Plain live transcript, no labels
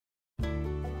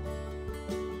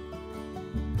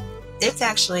It's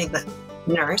actually the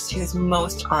nurse who's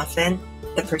most often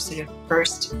the person who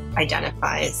first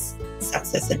identifies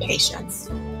sepsis in patients.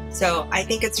 So I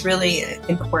think it's really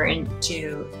important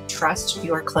to trust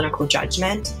your clinical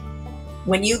judgment.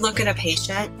 When you look at a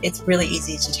patient, it's really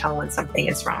easy to tell when something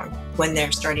is wrong, when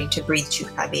they're starting to breathe too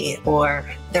heavy, or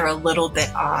they're a little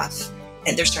bit off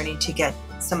and they're starting to get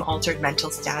some altered mental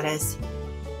status,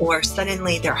 or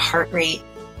suddenly their heart rate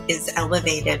is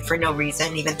elevated for no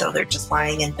reason, even though they're just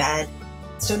lying in bed.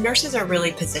 So nurses are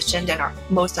really positioned and are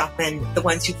most often the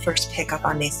ones who first pick up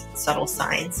on these subtle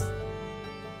signs.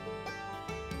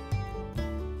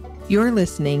 You're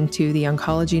listening to the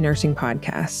Oncology Nursing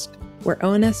Podcast, where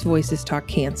ONS Voices Talk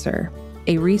Cancer,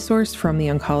 a resource from the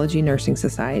Oncology Nursing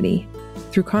Society.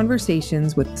 Through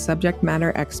conversations with subject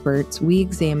matter experts, we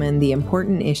examine the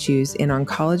important issues in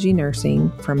oncology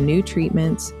nursing, from new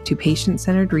treatments to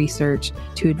patient-centered research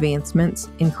to advancements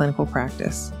in clinical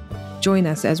practice. Join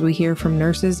us as we hear from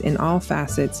nurses in all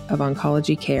facets of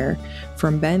oncology care,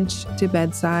 from bench to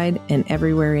bedside and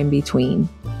everywhere in between.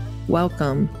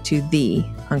 Welcome to the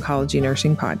Oncology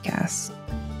Nursing Podcast.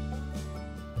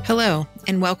 Hello,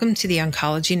 and welcome to the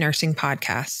Oncology Nursing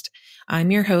Podcast.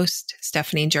 I'm your host,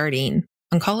 Stephanie Jardine,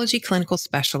 Oncology Clinical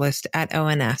Specialist at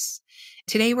ONS.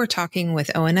 Today we're talking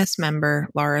with ONS member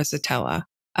Laura Zitella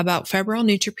about febrile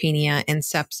neutropenia and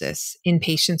sepsis in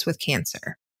patients with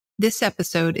cancer. This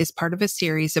episode is part of a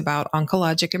series about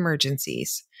oncologic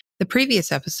emergencies. The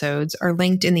previous episodes are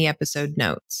linked in the episode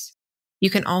notes. You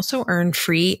can also earn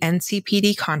free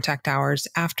NCPD contact hours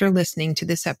after listening to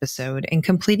this episode and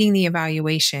completing the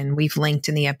evaluation we've linked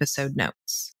in the episode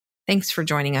notes. Thanks for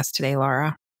joining us today,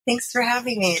 Laura. Thanks for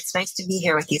having me. It's nice to be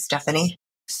here with you, Stephanie.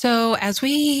 So as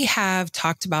we have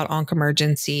talked about onc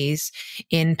emergencies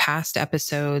in past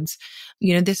episodes,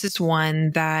 this is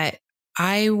one that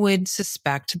I would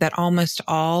suspect that almost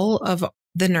all of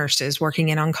the nurses working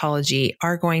in oncology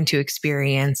are going to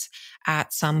experience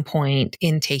at some point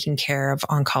in taking care of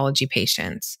oncology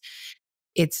patients.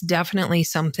 It's definitely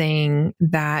something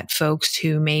that folks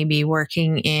who may be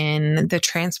working in the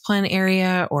transplant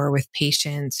area or with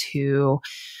patients who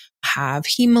have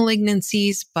heme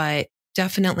malignancies, but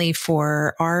definitely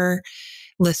for our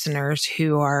listeners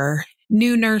who are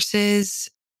new nurses,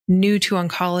 new to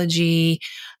oncology,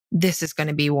 this is going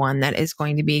to be one that is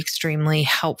going to be extremely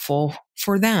helpful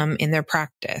for them in their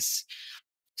practice.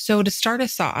 So to start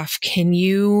us off, can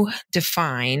you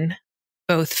define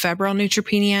both febrile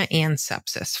neutropenia and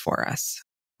sepsis for us?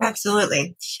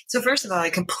 Absolutely. So first of all, I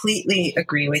completely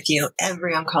agree with you.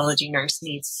 Every oncology nurse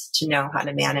needs to know how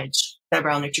to manage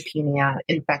febrile neutropenia,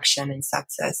 infection, and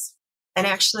sepsis. And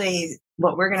actually,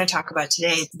 what we're going to talk about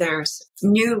today, there's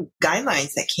new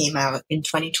guidelines that came out in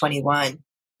 2021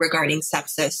 regarding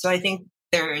sepsis. So I think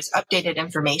there's updated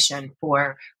information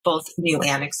for both new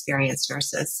and experienced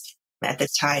nurses at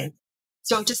this time.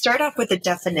 So to start off with the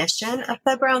definition of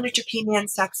febrile neutropenia and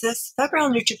sepsis, febrile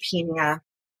neutropenia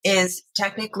is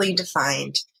technically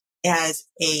defined as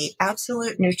a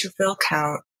absolute neutrophil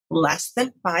count less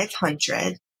than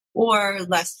 500 or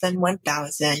less than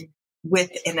 1,000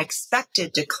 with an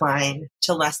expected decline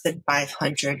to less than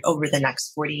 500 over the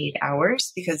next 48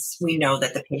 hours, because we know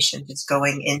that the patient is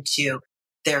going into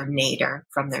their nadir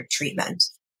from their treatment.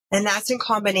 And that's in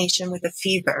combination with a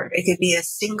fever. It could be a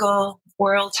single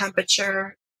oral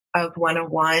temperature of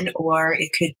 101, or it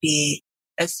could be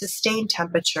a sustained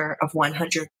temperature of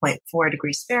 100.4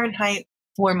 degrees Fahrenheit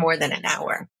for more than an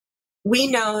hour. We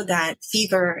know that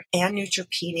fever and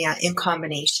neutropenia in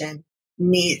combination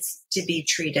needs to be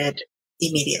treated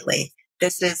immediately.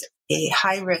 This is a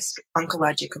high-risk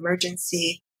oncologic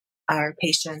emergency. Our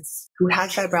patients who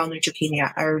have febrile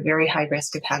neutropenia are very high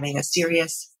risk of having a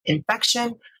serious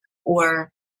infection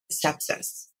or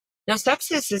sepsis. Now,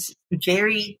 sepsis is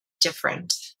very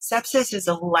different. Sepsis is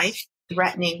a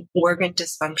life-threatening organ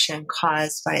dysfunction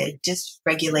caused by a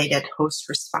dysregulated host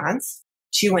response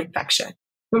to infection.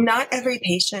 Not every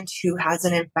patient who has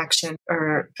an infection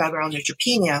or febrile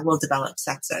neutropenia will develop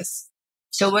sepsis.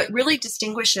 So what really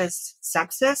distinguishes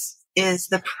sepsis is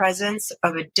the presence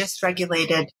of a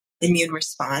dysregulated immune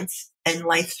response and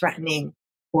life-threatening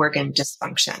organ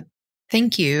dysfunction.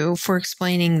 Thank you for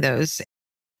explaining those.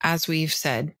 As we've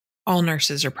said, all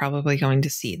nurses are probably going to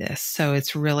see this. So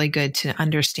it's really good to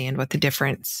understand what the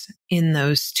difference in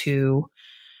those two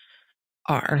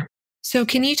are. So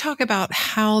can you talk about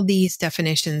how these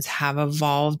definitions have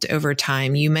evolved over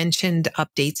time? You mentioned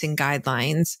updates and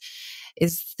guidelines.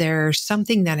 Is there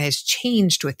something that has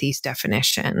changed with these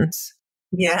definitions?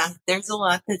 Yeah, there's a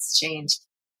lot that's changed.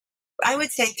 I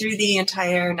would say through the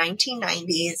entire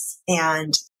 1990s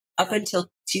and up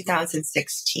until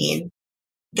 2016,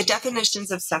 The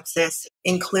definitions of sepsis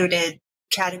included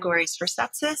categories for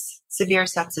sepsis, severe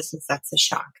sepsis, and sepsis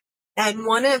shock. And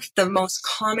one of the most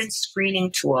common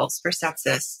screening tools for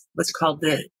sepsis was called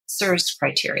the SIRS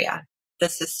criteria, the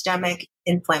Systemic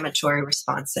Inflammatory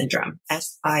Response Syndrome,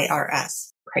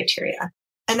 SIRS criteria.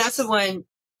 And that's the one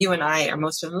you and I are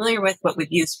most familiar with, what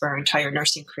we've used for our entire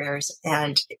nursing careers.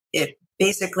 And it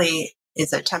basically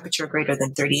is a temperature greater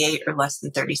than 38 or less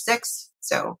than 36,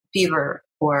 so fever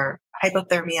or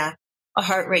hypothermia, a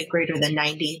heart rate greater than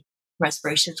 90,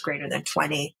 respirations greater than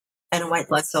 20, and a white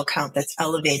blood cell count that's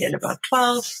elevated above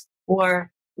 12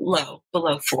 or low,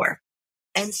 below 4.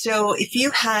 And so if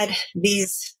you had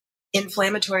these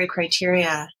inflammatory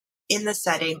criteria in the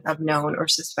setting of known or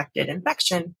suspected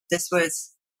infection, this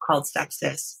was called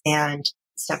sepsis, and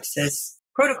sepsis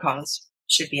protocols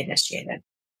should be initiated.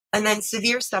 And then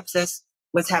severe sepsis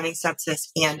was having sepsis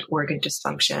and organ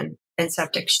dysfunction, and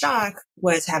septic shock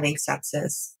was having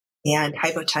sepsis and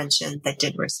hypotension that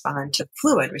didn't respond to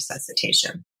fluid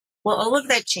resuscitation. Well, all of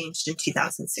that changed in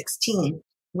 2016,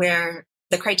 where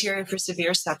the criteria for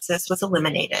severe sepsis was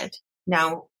eliminated.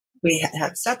 Now we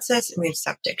have sepsis and we have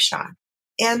septic shock.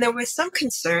 And there was some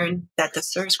concern that the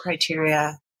SIRS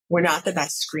criteria were not the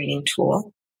best screening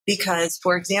tool because,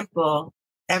 for example,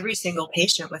 every single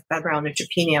patient with febrile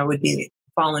neutropenia would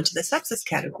fall into the sepsis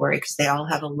category because they all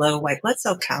have a low white blood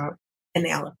cell count and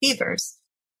they all have fevers.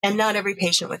 And not every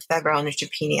patient with febrile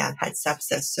neutropenia had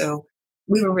sepsis. So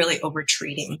we were really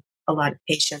over-treating a lot of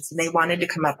patients, and they wanted to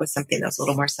come up with something that was a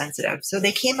little more sensitive. So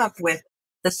they came up with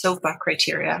the SOFA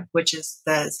criteria, which is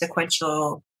the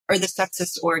sequential or the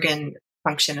sepsis organ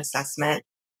function assessment.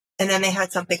 And then they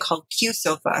had something called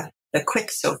QSOFA, the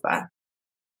quick SOFA.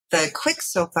 The quick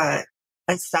SOFA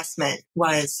assessment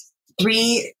was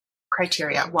 3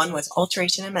 criteria. One was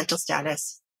alteration in mental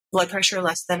status, blood pressure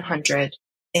less than 100,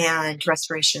 and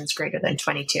respirations greater than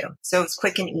 22. So it was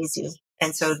quick and easy.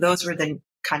 And so those were the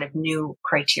kind of new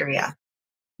criteria.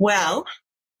 Well,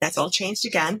 that's all changed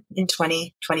again in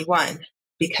 2021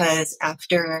 because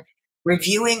after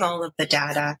reviewing all of the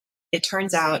data, it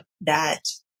turns out that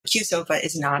QSOFA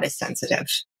is not as sensitive.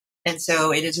 And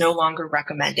so it is no longer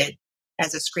recommended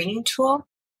as a screening tool.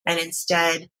 And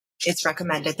instead, it's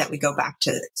recommended that we go back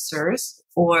to SIRS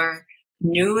or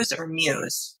NEWS or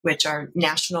MUSE, which are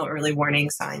National Early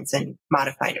Warning Signs and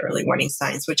Modified Early Warning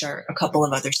Signs, which are a couple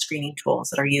of other screening tools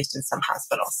that are used in some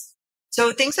hospitals.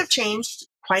 So things have changed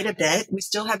quite a bit. We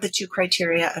still have the 2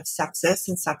 criteria of sepsis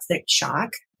and septic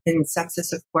shock. And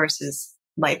sepsis, of course, is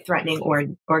life-threatening or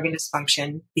organ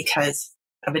dysfunction because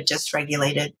of a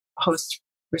dysregulated host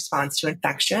response to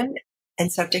infection.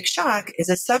 And septic shock is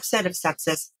a subset of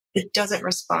sepsis that doesn't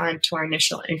respond to our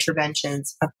initial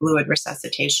interventions of fluid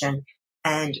resuscitation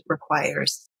and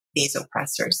requires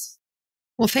vasopressors.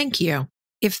 Well, thank you.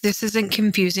 If this isn't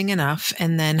confusing enough,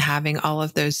 and then having all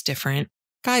of those different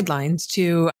guidelines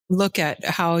to look at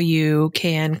how you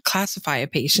can classify a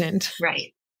patient.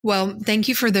 Right. Well, thank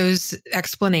you for those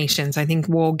explanations. I think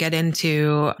we'll get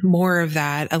into more of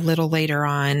that a little later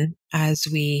on as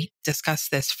we discuss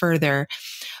this further.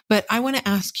 But I want to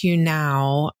ask you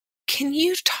now, can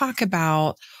you talk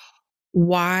about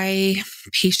why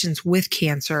patients with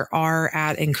cancer are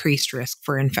at increased risk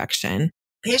for infection?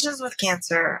 Patients with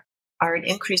cancer are at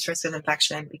increased risk of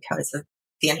infection because of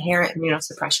the inherent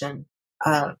immunosuppression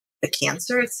of the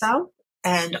cancer itself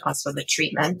and also the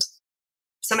treatment.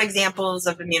 Some examples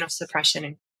of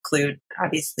immunosuppression include,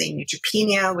 obviously,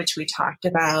 neutropenia, which we talked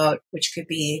about, which could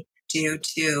be due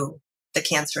to the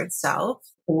cancer itself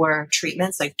or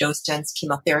treatments like dose-dense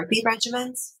chemotherapy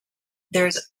regimens.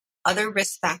 There's other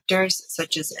risk factors,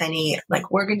 such as any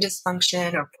like organ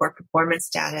dysfunction or poor performance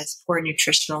status, poor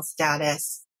nutritional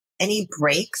status. Any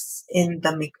breaks in the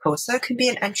mucosa could be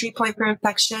an entry point for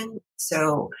infection.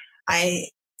 So I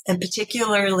am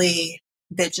particularly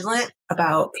vigilant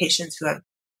about patients who have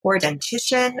poor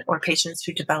dentition or patients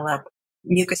who develop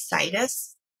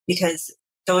mucositis, because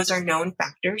those are known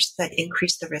factors that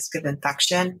increase the risk of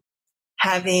infection.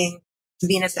 Having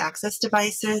venous access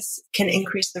devices can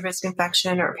increase the risk of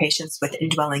infection, or patients with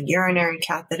indwelling urinary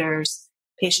catheters,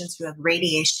 patients who have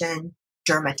radiation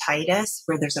dermatitis,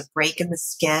 where there's a break in the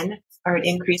skin, are at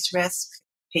increased risk,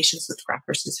 patients with graft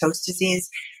versus host disease.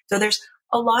 So there's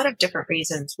a lot of different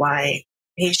reasons why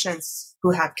patients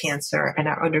who have cancer and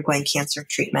are undergoing cancer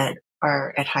treatment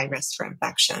are at high risk for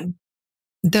infection.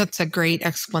 That's a great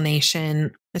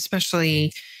explanation,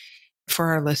 especially for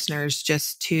our listeners,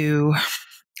 just to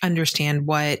understand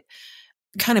what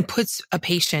kind of puts a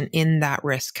patient in that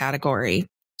risk category.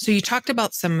 So you talked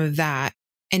about some of that,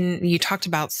 and you talked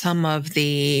about some of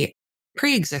the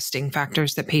pre-existing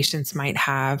factors that patients might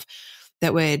have.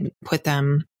 that would put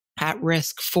them at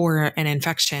risk for an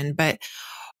infection. But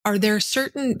are there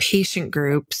certain patient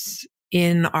groups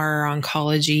in our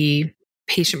oncology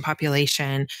patient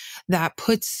population that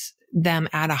puts them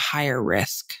at a higher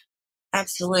risk?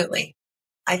 Absolutely.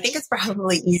 I think it's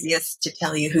probably easiest to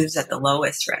tell you who's at the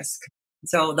lowest risk.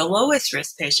 So the lowest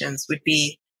risk patients would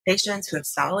be patients who have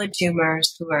solid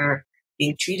tumors, who are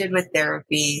being treated with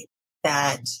therapy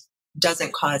that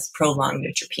doesn't cause prolonged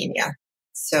neutropenia.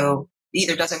 So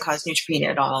either doesn't cause neutropenia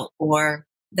at all, or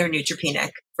they're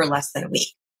neutropenic for less than a week.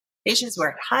 Patients who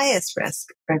are at highest risk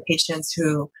are patients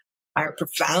who are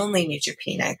profoundly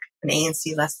neutropenic, an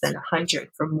ANC less than 100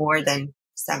 for more than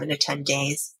 7 to 10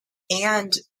 days.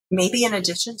 And maybe in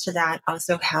addition to that,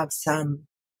 also have some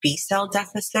B cell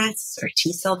deficits or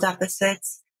T cell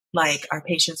deficits, like our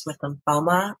patients with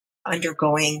lymphoma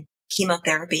undergoing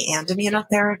chemotherapy and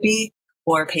immunotherapy,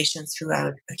 or patients who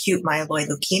have acute myeloid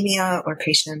leukemia, or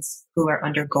patients who are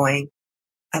undergoing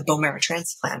a bone marrow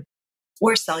transplant,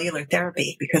 or cellular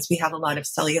therapy, because we have a lot of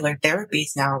cellular therapies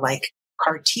now, like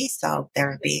CAR T cell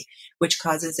therapy, which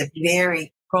causes a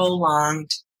very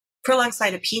prolonged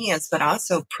cytopenias, but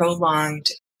also prolonged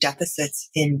deficits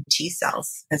in T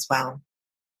cells as well.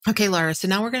 Okay, Laura. So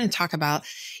now we're going to talk about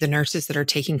the nurses that are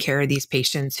taking care of these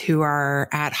patients who are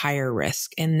at higher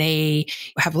risk, and they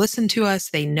have listened to us.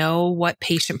 They know what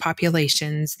patient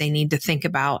populations they need to think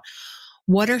about.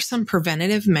 What are some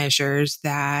preventative measures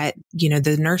that,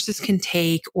 the nurses can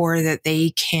take, or that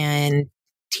they can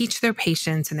teach their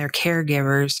patients and their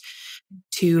caregivers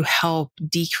to help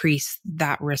decrease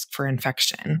that risk for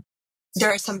infection?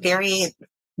 There are some very,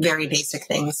 very basic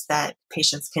things that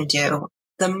patients can do.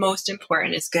 The most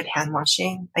important is good hand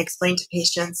washing. I explain to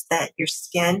patients that your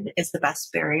skin is the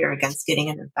best barrier against getting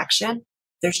an infection.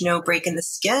 If there's no break in the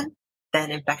skin, then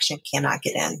infection cannot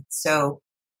get in. So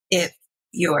if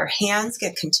your hands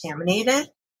get contaminated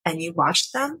and you wash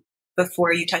them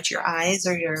before you touch your eyes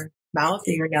or your mouth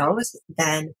or your nose,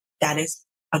 then that is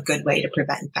a good way to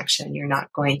prevent infection. You're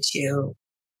not going to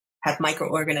have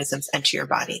microorganisms enter your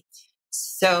body.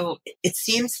 So it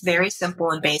seems very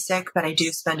simple and basic, but I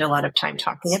do spend a lot of time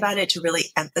talking about it to really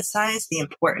emphasize the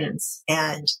importance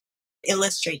and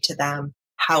illustrate to them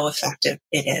how effective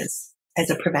it is as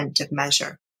a preventive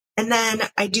measure. And then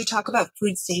I do talk about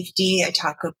food safety. I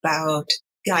talk about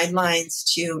guidelines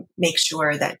to make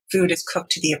sure that food is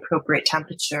cooked to the appropriate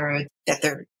temperature, that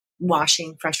they're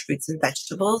washing fresh fruits and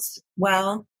vegetables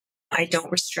well. I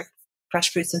don't restrict fresh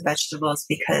fruits and vegetables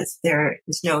because there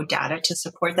is no data to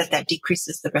support that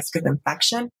decreases the risk of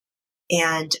infection.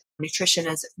 And nutrition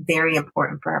is very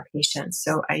important for our patients.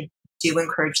 So I do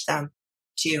encourage them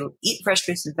to eat fresh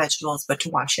fruits and vegetables, but to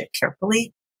wash it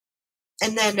carefully.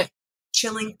 And then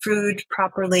chilling food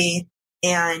properly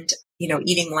and,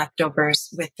 eating leftovers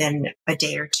within a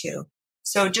day or two.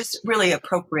 So just really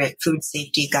appropriate food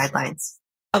safety guidelines.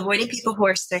 Avoiding people who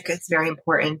are sick is very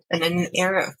important. And in an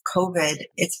era of COVID,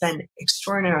 it's been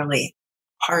extraordinarily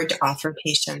hard to offer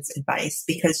patients advice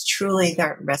because truly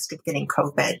they're at risk of getting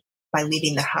COVID by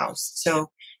leaving the house.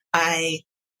 So I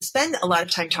spend a lot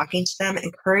of time talking to them,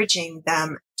 encouraging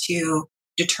them to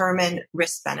determine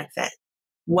risk benefit.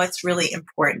 What's really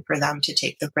important for them to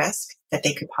take the risk that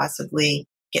they could possibly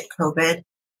get COVID.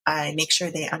 I make sure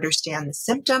they understand the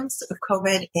symptoms of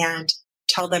COVID and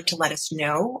tell them to let us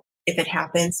know if it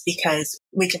happens, because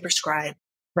we can prescribe.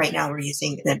 Right now we're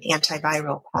using an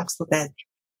antiviral Paxlovid,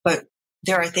 but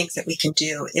there are things that we can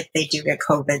do if they do get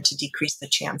COVID to decrease the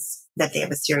chance that they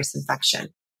have a serious infection.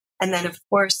 And then, of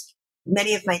course,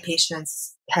 many of my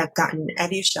patients have gotten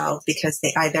Evusheld because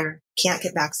they either can't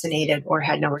get vaccinated or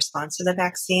had no response to the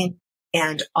vaccine.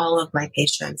 And all of my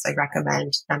patients, I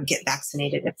recommend get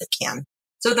vaccinated if they can.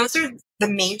 So those are the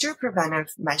major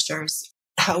preventive measures.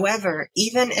 However,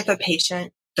 even if a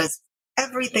patient does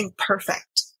everything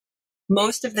perfect,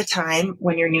 most of the time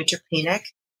when you're neutropenic,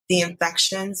 the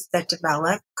infections that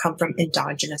develop come from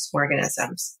endogenous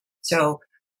organisms. So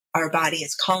our body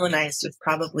is colonized with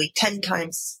probably 10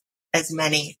 times as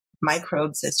many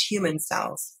microbes as human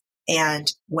cells. And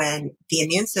when the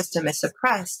immune system is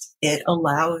suppressed, it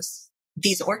allows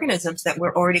these organisms that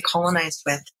we're already colonized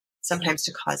with sometimes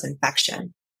to cause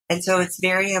infection. And so it's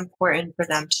very important for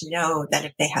them to know that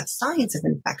if they have signs of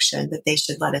infection, that they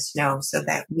should let us know so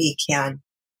that we can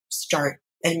start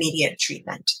immediate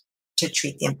treatment to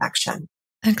treat the infection.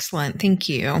 Excellent. Thank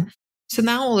you. So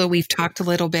now, although we've talked a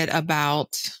little bit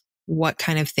about what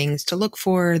kind of things to look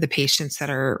for, the patients that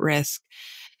are at risk,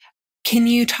 can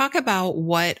you talk about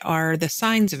what are the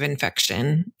signs of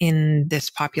infection in this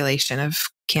population of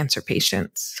cancer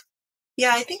patients?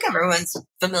 Yeah, I think everyone's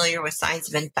familiar with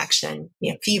signs of infection,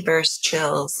 fevers,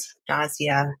 chills,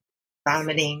 nausea.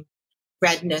 vomiting,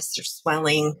 redness or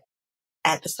swelling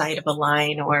at the site of a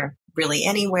line or really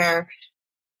anywhere,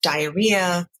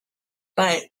 diarrhea.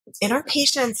 But in our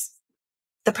patients,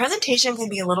 the presentation can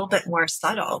be a little bit more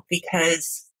subtle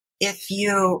because if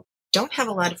you don't have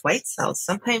a lot of white cells,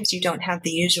 sometimes you don't have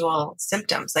the usual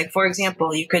symptoms. Like, for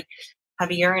example, you could have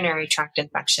a urinary tract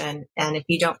infection, and if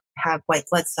you don't have white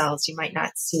blood cells, you might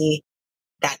not see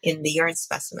that in the urine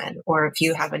specimen. Or if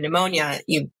you have a pneumonia,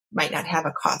 you might not have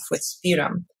a cough with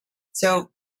sputum.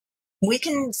 So we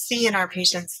can see in our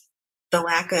patients the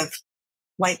lack of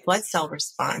white blood cell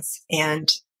response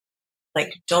and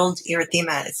like dulled erythema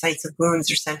at sites of wounds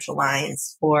or central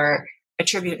lines, or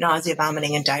attribute nausea,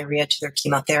 vomiting, and diarrhea to their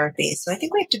chemotherapy. So I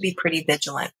think we have to be pretty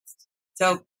vigilant.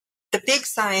 So the big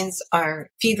signs are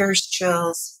fevers,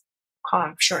 chills,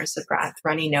 cough, shortness of breath,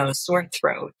 runny nose, sore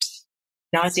throat,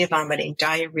 nausea, vomiting,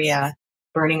 diarrhea,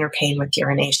 burning or pain with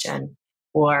urination,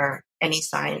 or any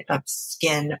sign of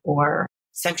skin or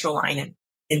central line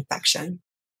infection.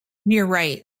 You're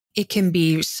right. It can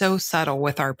be so subtle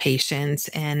with our patients,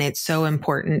 and it's so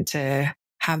important to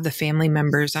have the family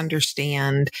members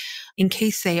understand in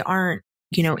case they aren't,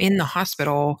 in the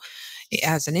hospital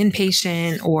as an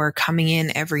inpatient or coming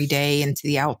in every day into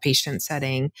the outpatient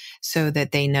setting so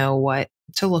that they know what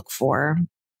to look for.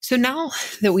 So now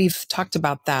that we've talked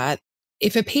about that,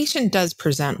 if a patient does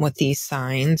present with these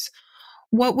signs,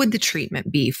 what would the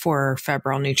treatment be for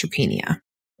febrile neutropenia?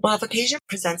 Well, if a patient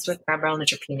presents with febrile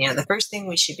neutropenia, the first thing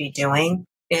we should be doing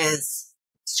is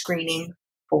screening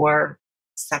for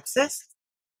sepsis.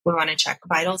 We want to check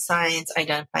vital signs,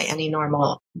 identify any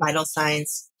normal vital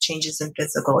signs, changes in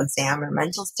physical exam or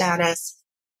mental status,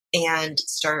 and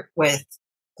start with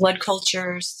blood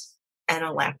cultures and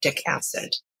a lactic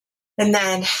acid. And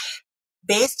then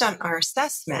based on our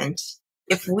assessment,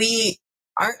 if we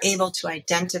aren't able to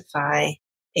identify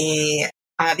a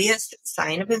obvious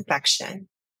sign of infection,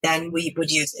 then we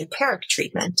would use empiric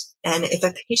treatment. And if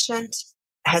a patient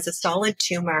has a solid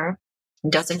tumor,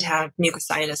 doesn't have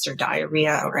mucositis or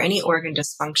diarrhea or any organ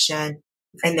dysfunction,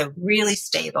 and they're really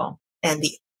stable, and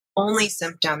the only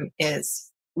symptom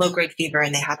is low-grade fever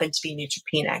and they happen to be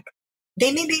neutropenic,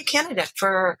 they may be a candidate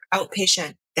for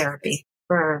outpatient therapy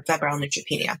for febrile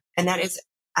neutropenia. And that is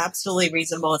absolutely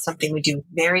reasonable. It's something we do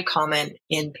very common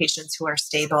in patients who are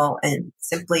stable and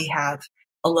simply have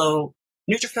a low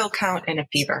neutrophil count and a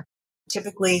fever.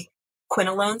 Typically,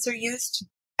 quinolones are used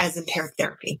as empiric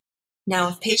therapy. Now,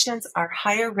 if patients are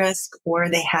higher risk or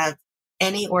they have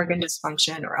any organ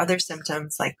dysfunction or other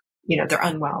symptoms like, they're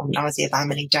unwell, nausea,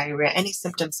 vomiting, diarrhea, any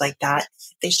symptoms like that,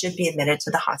 they should be admitted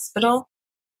to the hospital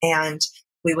and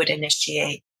we would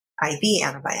initiate IV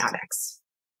antibiotics.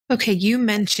 Okay, you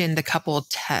mentioned a couple of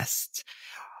tests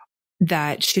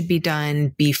that should be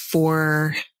done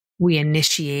before we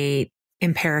initiate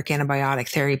empiric antibiotic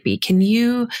therapy. Can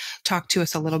you talk to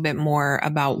us a little bit more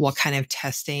about what kind of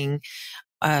testing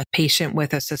a patient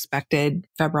with a suspected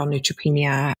febrile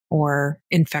neutropenia or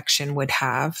infection would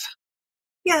have?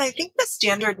 Yeah, I think the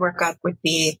standard workup would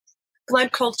be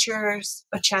blood cultures,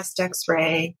 a chest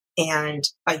x-ray, and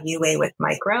a UA with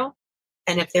micro.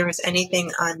 And if there was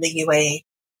anything on the UA,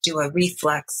 do a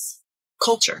reflex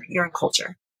culture, urine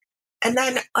culture. And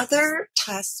then other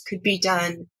tests could be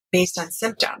done based on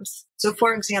symptoms. So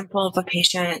for example, if a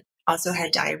patient also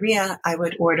had diarrhea, I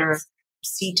would order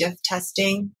C. diff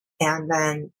testing. And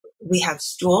then we have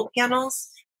stool panels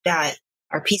that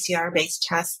are PCR-based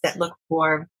tests that look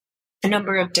for a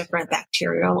number of different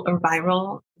bacterial or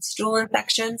viral stool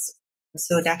infections.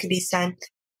 So that could be sent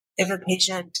if a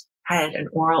patient had an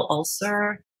oral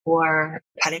ulcer or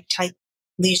hepatic type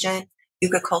lesion. You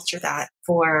could culture that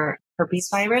for herpes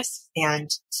virus and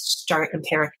start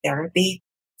empiric therapy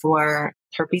for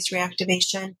herpes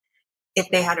reactivation. If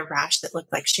they had a rash that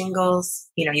looked like shingles,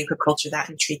 you could culture that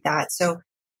and treat that. So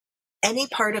any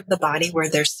part of the body where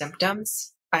there's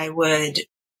symptoms, I would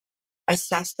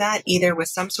assess that either with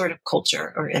some sort of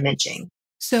culture or imaging.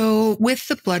 So with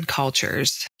the blood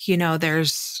cultures,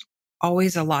 there's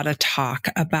always a lot of talk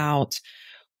about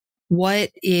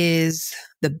what is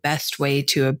the best way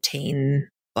to obtain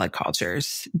blood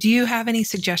cultures. Do you have any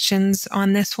suggestions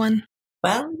on this one?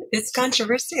 Well, it's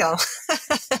controversial.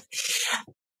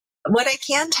 What I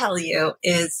can tell you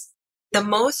is the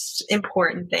most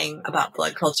important thing about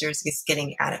blood cultures is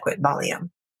getting adequate volume.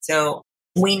 So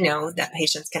we know that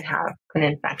patients can have an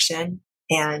infection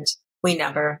and we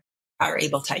never are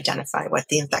able to identify what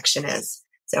the infection is.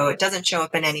 So it doesn't show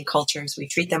up in any cultures. We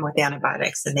treat them with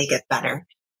antibiotics and they get better,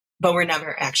 but we're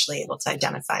never actually able to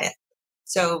identify it.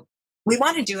 So we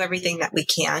want to do everything that we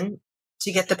can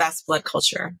to get the best blood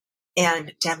culture.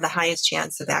 and to have the highest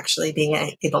chance of actually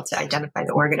being able to identify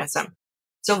the organism.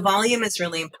 So volume is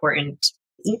really important.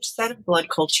 Each set of blood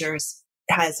cultures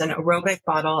has an aerobic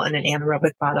bottle and an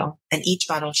anaerobic bottle, and each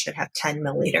bottle should have 10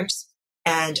 milliliters.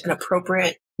 And an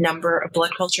appropriate number of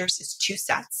blood cultures is 2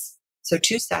 sets. So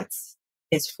 2 sets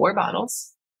is 4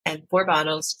 bottles, and 4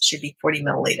 bottles should be 40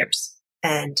 milliliters.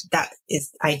 And that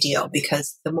is ideal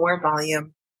because the more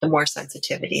volume, the more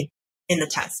sensitivity in the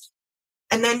test.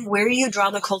 And then where you draw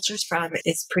the cultures from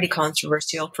is pretty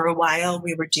controversial. For a while,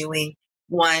 we were doing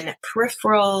 1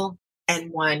 peripheral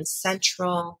and 1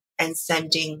 central, and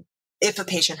sending, if a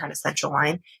patient had a central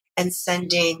line, and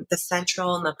sending the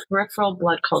central and the peripheral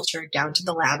blood culture down to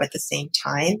the lab at the same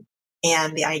time.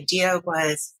 And the idea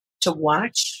was to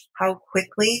watch how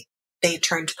quickly they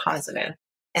turned positive.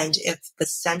 And if the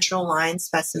central line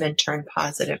specimen turned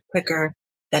positive quicker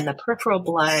than the peripheral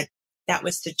blood, that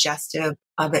was suggestive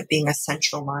of it being a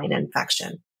central line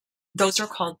infection. Those are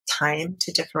called time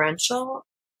to differential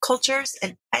cultures,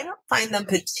 and I don't find them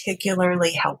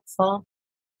particularly helpful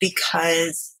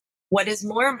because what is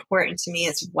more important to me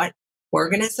is what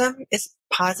organism is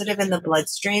positive in the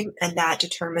bloodstream, and that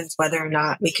determines whether or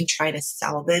not we can try to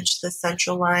salvage the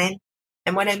central line.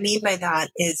 And what I mean by that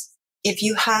is if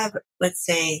you have, let's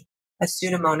say, a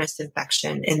Pseudomonas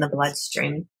infection in the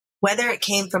bloodstream, whether it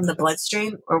came from the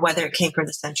bloodstream or whether it came from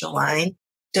the central line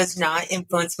does not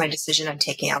influence my decision on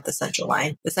taking out the central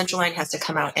line. The central line has to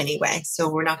come out anyway. So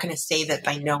we're not going to save it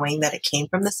by knowing that it came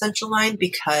from the central line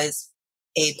because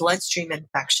a bloodstream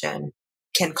infection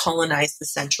can colonize the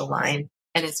central line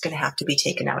and it's going to have to be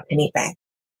taken out anyway.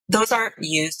 Those aren't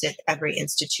used at every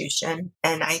institution.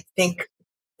 And I think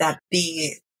that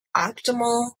the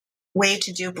optimal way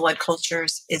to do blood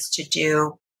cultures is to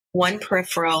do 1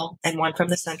 peripheral and 1 from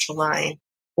the central line,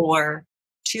 or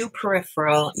 2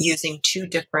 peripheral using 2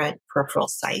 different peripheral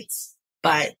sites.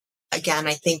 But again,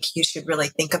 I think you should really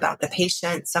think about the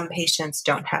patient. Some patients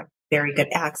don't have very good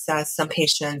access. Some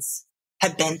patients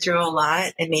have been through a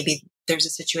lot, and maybe there's a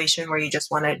situation where you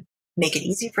just want to make it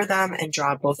easy for them and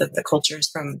draw both of the cultures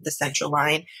from the central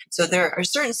line. So there are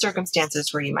certain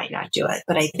circumstances where you might not do it.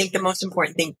 But I think the most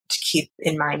important thing to keep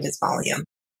in mind is volume.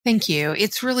 Thank you.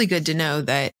 It's really good to know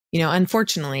that,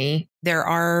 unfortunately, there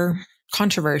are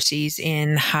controversies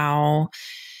in how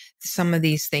some of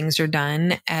these things are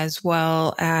done, as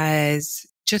well as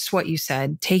just what you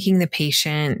said, taking the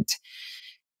patient,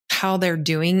 how they're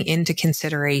doing into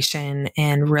consideration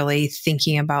and really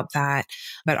thinking about that,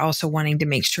 but also wanting to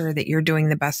make sure that you're doing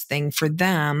the best thing for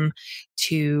them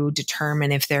to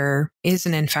determine if there is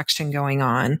an infection going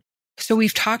on. So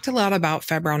we've talked a lot about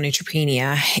febrile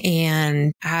neutropenia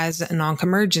and as an onc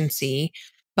emergency,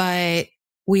 but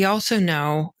we also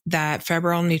know that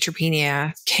febrile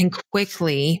neutropenia can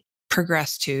quickly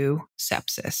progress to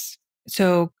sepsis.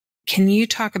 So can you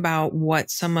talk about what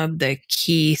some of the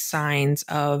key signs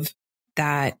of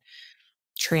that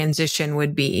transition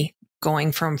would be,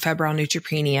 going from febrile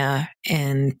neutropenia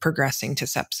and progressing to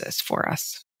sepsis for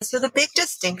us? So the big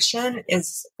distinction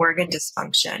is organ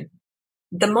dysfunction.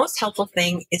 The most helpful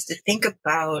thing is to think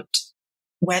about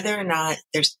whether or not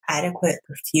there's adequate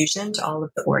perfusion to all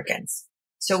of the organs.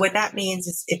 So what that means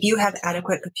is if you have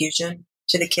adequate perfusion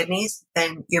to the kidneys,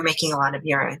 then you're making a lot of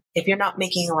urine. If you're not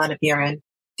making a lot of urine,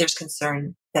 there's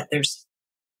concern that there's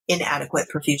inadequate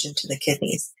perfusion to the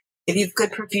kidneys. If you have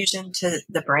good perfusion to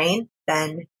the brain,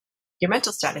 then your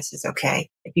mental status is okay.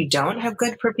 If you don't have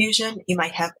good perfusion, you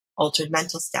might have altered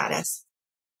mental status.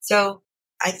 So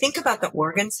I think about the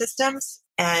organ systems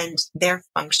and their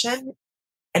function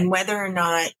and whether or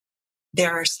not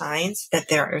there are signs that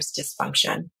there is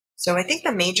dysfunction. So I think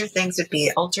the major things would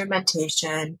be altered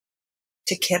mentation,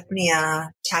 tachypnea,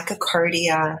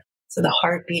 tachycardia, so the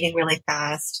heart beating really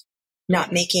fast,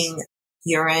 not making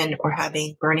urine or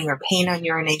having burning or pain on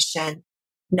urination,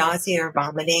 nausea or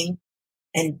vomiting,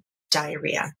 and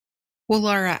diarrhea. Well,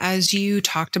 Laura, as you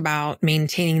talked about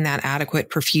maintaining that adequate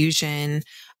perfusion,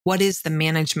 what is the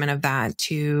management of that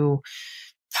to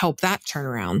help that turn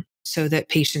around so that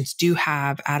patients do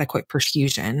have adequate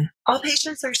perfusion? All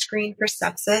patients are screened for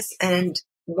sepsis, and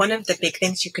one of the big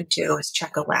things you can do is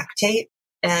check a lactate.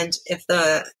 And if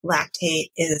the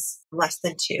lactate is less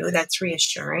than 2, that's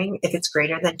reassuring. If it's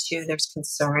greater than 2, there's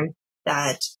concern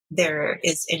that there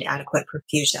is inadequate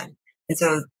perfusion. And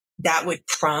so that would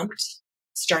prompt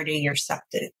starting your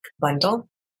septic bundle.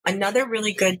 Another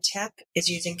really good tip is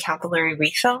using capillary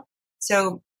refill.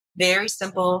 So very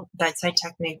simple bedside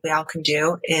technique we all can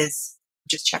do is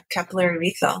just check capillary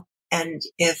refill. And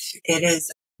if it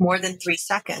is more than 3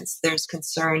 seconds, there's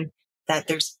concern that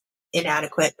there's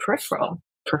inadequate peripheral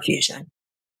perfusion.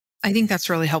 I think that's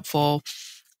really helpful.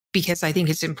 because I think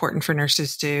it's important for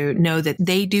nurses to know that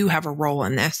they do have a role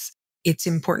in this. It's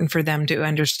important for them to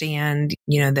understand,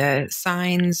 the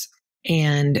signs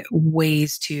and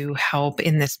ways to help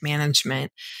in this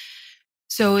management.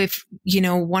 So if,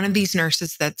 one of these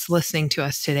nurses that's listening to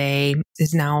us today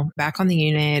is now back on the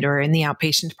unit or in the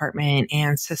outpatient department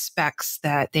and suspects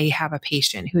that they have a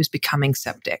patient who's becoming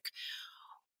septic,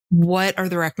 what are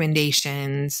the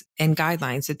recommendations and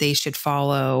guidelines that they should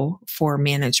follow for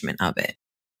management of it?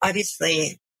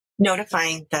 Obviously,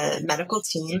 notifying the medical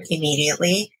team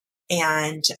immediately,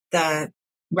 and the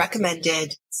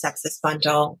recommended sepsis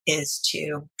bundle is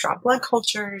to draw blood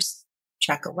cultures,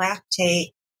 check a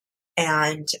lactate,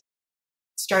 and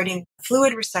starting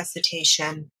fluid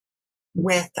resuscitation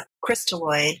with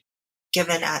crystalloid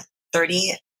given at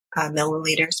 30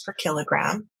 milliliters per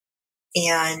kilogram,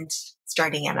 and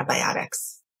starting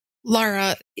antibiotics.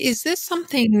 Laura, is this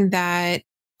something that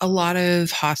a lot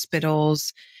of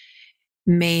hospitals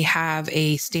may have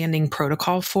a standing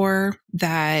protocol for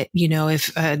that,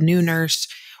 if a new nurse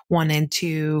wanted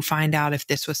to find out if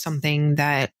this was something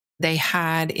that they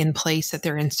had in place at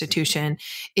their institution,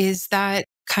 is that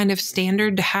kind of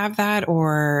standard to have that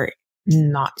or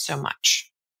not so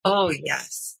much? Oh,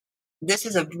 yes. This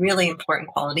is a really important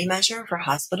quality measure for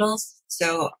hospitals.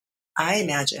 So I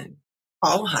imagine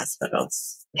all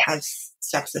hospitals have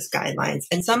sepsis guidelines,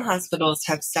 and some hospitals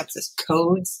have sepsis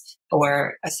codes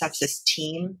or a sepsis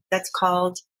team that's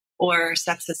called, or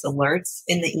sepsis alerts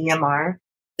in the EMR.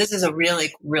 This is a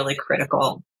really, really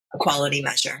critical quality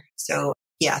measure. So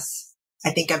yes, I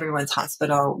think everyone's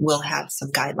hospital will have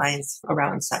some guidelines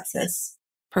around sepsis.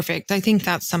 Perfect. I think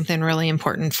that's something really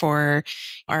important for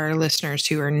our listeners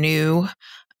who are new,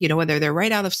 whether they're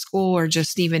right out of school or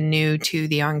just even new to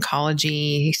the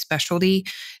oncology specialty,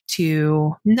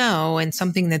 to know, and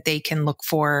something that they can look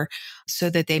for so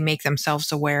that they make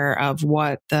themselves aware of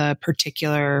what the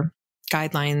particular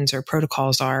guidelines or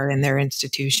protocols are in their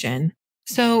institution.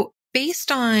 So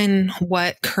based on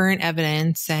what current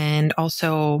evidence and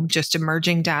also just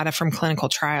emerging data from clinical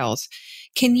trials,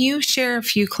 can you share a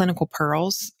few clinical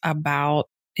pearls about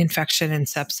infection and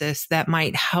sepsis that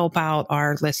might help out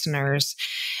our listeners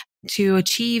to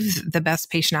achieve the best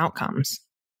patient outcomes?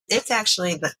 It's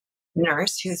actually the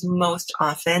nurse who's most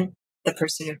often the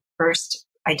person who first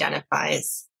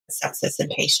identifies sepsis in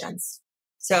patients.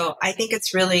 So I think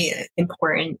it's really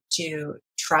important to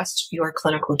trust your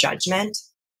clinical judgment.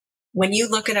 When you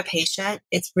look at a patient,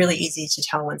 it's really easy to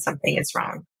tell when something is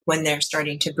wrong, when they're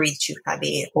starting to breathe too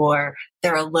heavy, or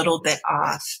they're a little bit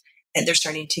off and they're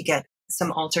starting to get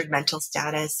some altered mental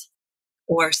status,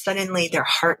 or suddenly their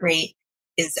heart rate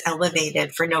is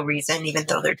elevated for no reason, even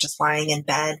though they're just lying in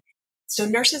bed. So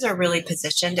nurses are really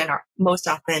positioned and are most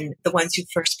often the ones who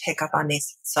first pick up on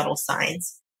these subtle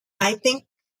signs. I think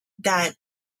that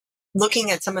looking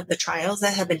at some of the trials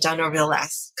that have been done over the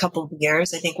last couple of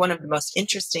years, I think one of the most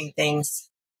interesting things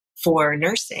for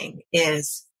nursing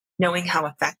is knowing how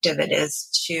effective it is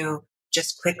to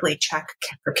just quickly check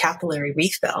for capillary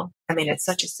refill. I mean, it's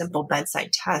such a simple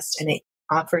bedside test and it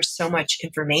offers so much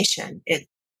information. It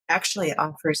actually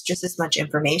offers just as much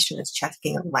information as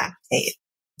checking a lactate.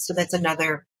 So that's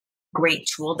another great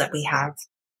tool that we have.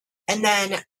 And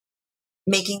then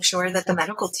making sure that the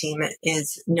medical team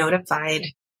is notified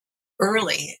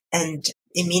early and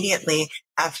immediately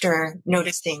after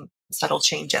noticing subtle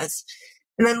changes.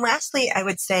 And then lastly, I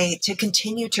would say to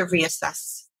continue to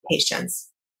reassess patients.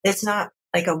 It's not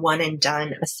like a one and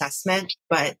done assessment,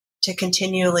 but to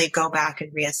continually go back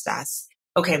and reassess.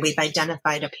 Okay, we've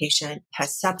identified a patient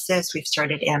has sepsis. We've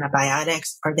started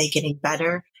antibiotics. Are they getting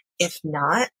better? If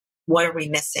not, what are we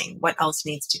missing? What else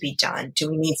needs to be done?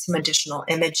 Do we need some additional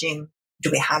imaging?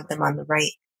 Do we have them on the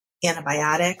right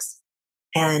antibiotics?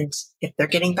 And if they're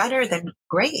getting better, then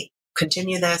great,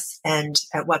 continue this. And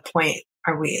at what point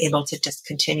are we able to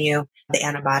discontinue the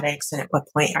antibiotics? And at what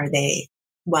point are they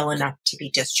well enough to be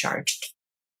discharged?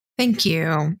 Thank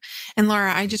you. And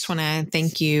Laura, I just want to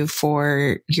thank you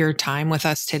for your time with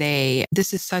us today.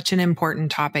 This is such an important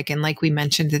topic. And like we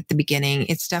mentioned at the beginning,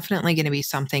 it's definitely going to be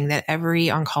something that every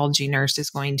oncology nurse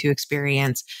is going to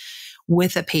experience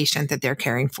with a patient that they're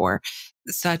caring for.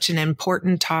 Such an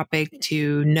important topic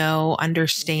to know,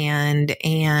 understand,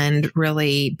 and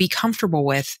really be comfortable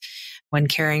with when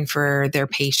caring for their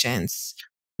patients.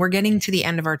 We're getting to the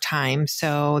end of our time.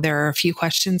 So there are a few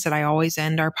questions that I always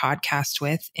end our podcast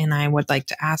with, and I would like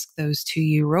to ask those to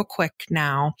you real quick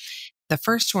now. The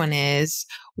first one is,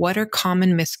 what are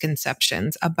common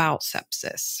misconceptions about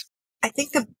sepsis? I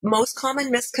think the most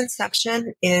common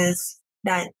misconception is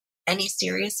that any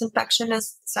serious infection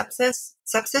is sepsis.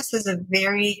 Sepsis is a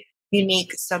very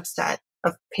unique subset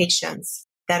of patients.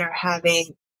 that are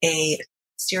having a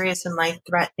serious and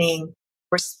life-threatening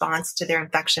response to their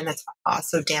infection that's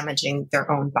also damaging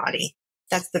their own body.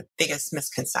 That's the biggest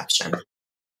misconception.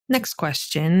 Next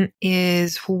question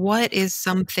is, what is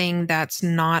something that's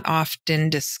not often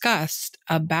discussed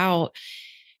about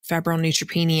febrile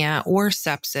neutropenia or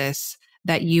sepsis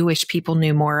that you wish people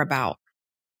knew more about?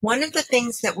 One of the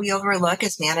things that we overlook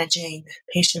is managing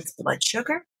patients' blood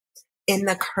sugar. In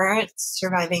the current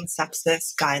surviving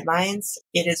sepsis guidelines,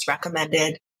 it is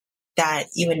recommended that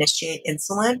you initiate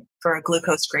insulin for a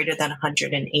glucose greater than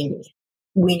 180.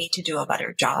 We need to do a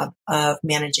better job of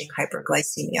managing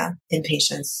hyperglycemia in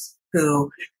patients who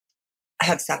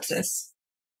have sepsis.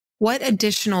 What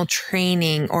additional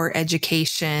training or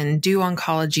education do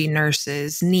oncology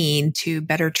nurses need to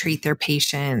better treat their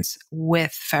patients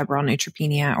with febrile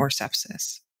neutropenia or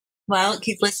sepsis? Well,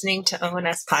 keep listening to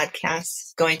ONS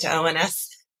podcasts, going to ONS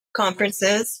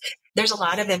conferences. There's a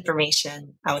lot of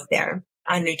information out there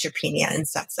on neutropenia and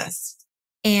sepsis.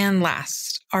 And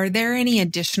last, are there any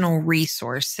additional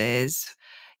resources,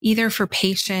 either for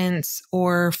patients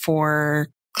or for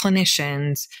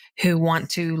clinicians who want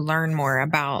to learn more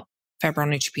about febrile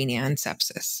neutropenia and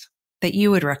sepsis that you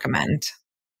would recommend?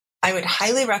 I would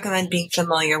highly recommend being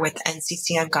familiar with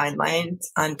NCCN guidelines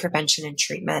on prevention and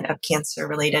treatment of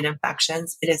cancer-related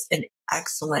infections. It is an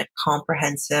excellent,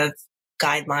 comprehensive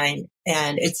guideline,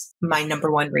 and it's my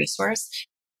number one resource.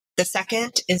 The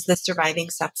second is the Surviving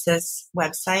Sepsis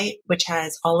website, which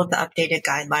has all of the updated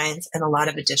guidelines and a lot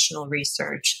of additional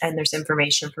research, and there's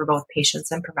information for both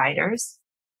patients and providers.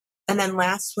 And then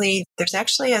lastly, there's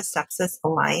actually a Sepsis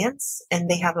Alliance, and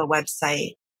they have a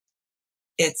website.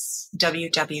 It's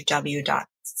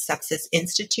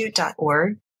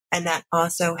www.sepsisinstitute.org. And that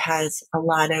also has a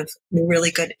lot of really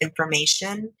good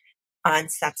information on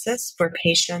sepsis for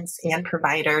patients and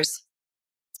providers.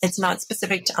 It's not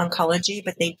specific to oncology,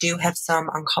 but they do have some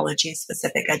oncology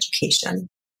specific education.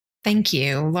 Thank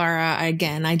you, Laura.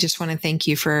 Again, I just want to thank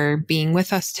you for being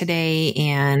with us today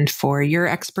and for your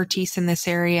expertise in this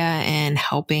area and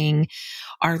helping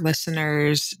our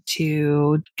listeners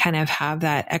to kind of have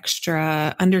that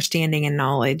extra understanding and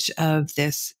knowledge of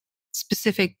this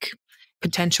specific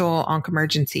potential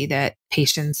onc-emergency that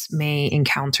patients may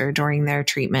encounter during their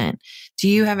treatment. Do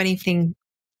you have anything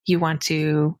you want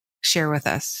to share with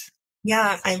us?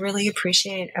 Yeah, I really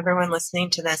appreciate everyone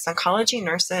listening to this. Oncology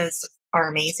nurses are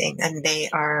amazing, and they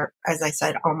are, as I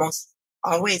said, almost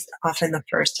always often the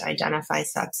first to identify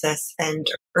sepsis, and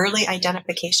early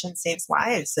identification saves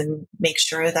lives and makes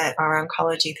sure that our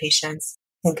oncology patients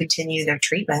can continue their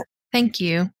treatment. Thank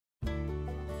you.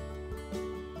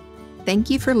 Thank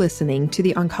you for listening to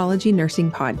the Oncology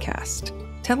Nursing Podcast.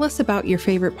 Tell us about your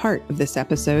favorite part of this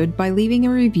episode by leaving a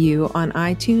review on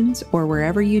iTunes or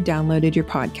wherever you downloaded your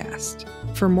podcast.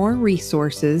 For more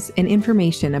resources and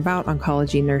information about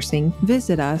oncology nursing,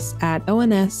 visit us at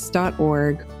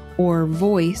ons.org or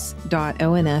voice.ons.org.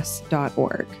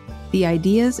 The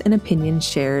ideas and opinions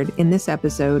shared in this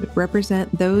episode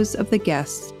represent those of the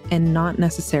guests and not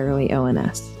necessarily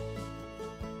ONS.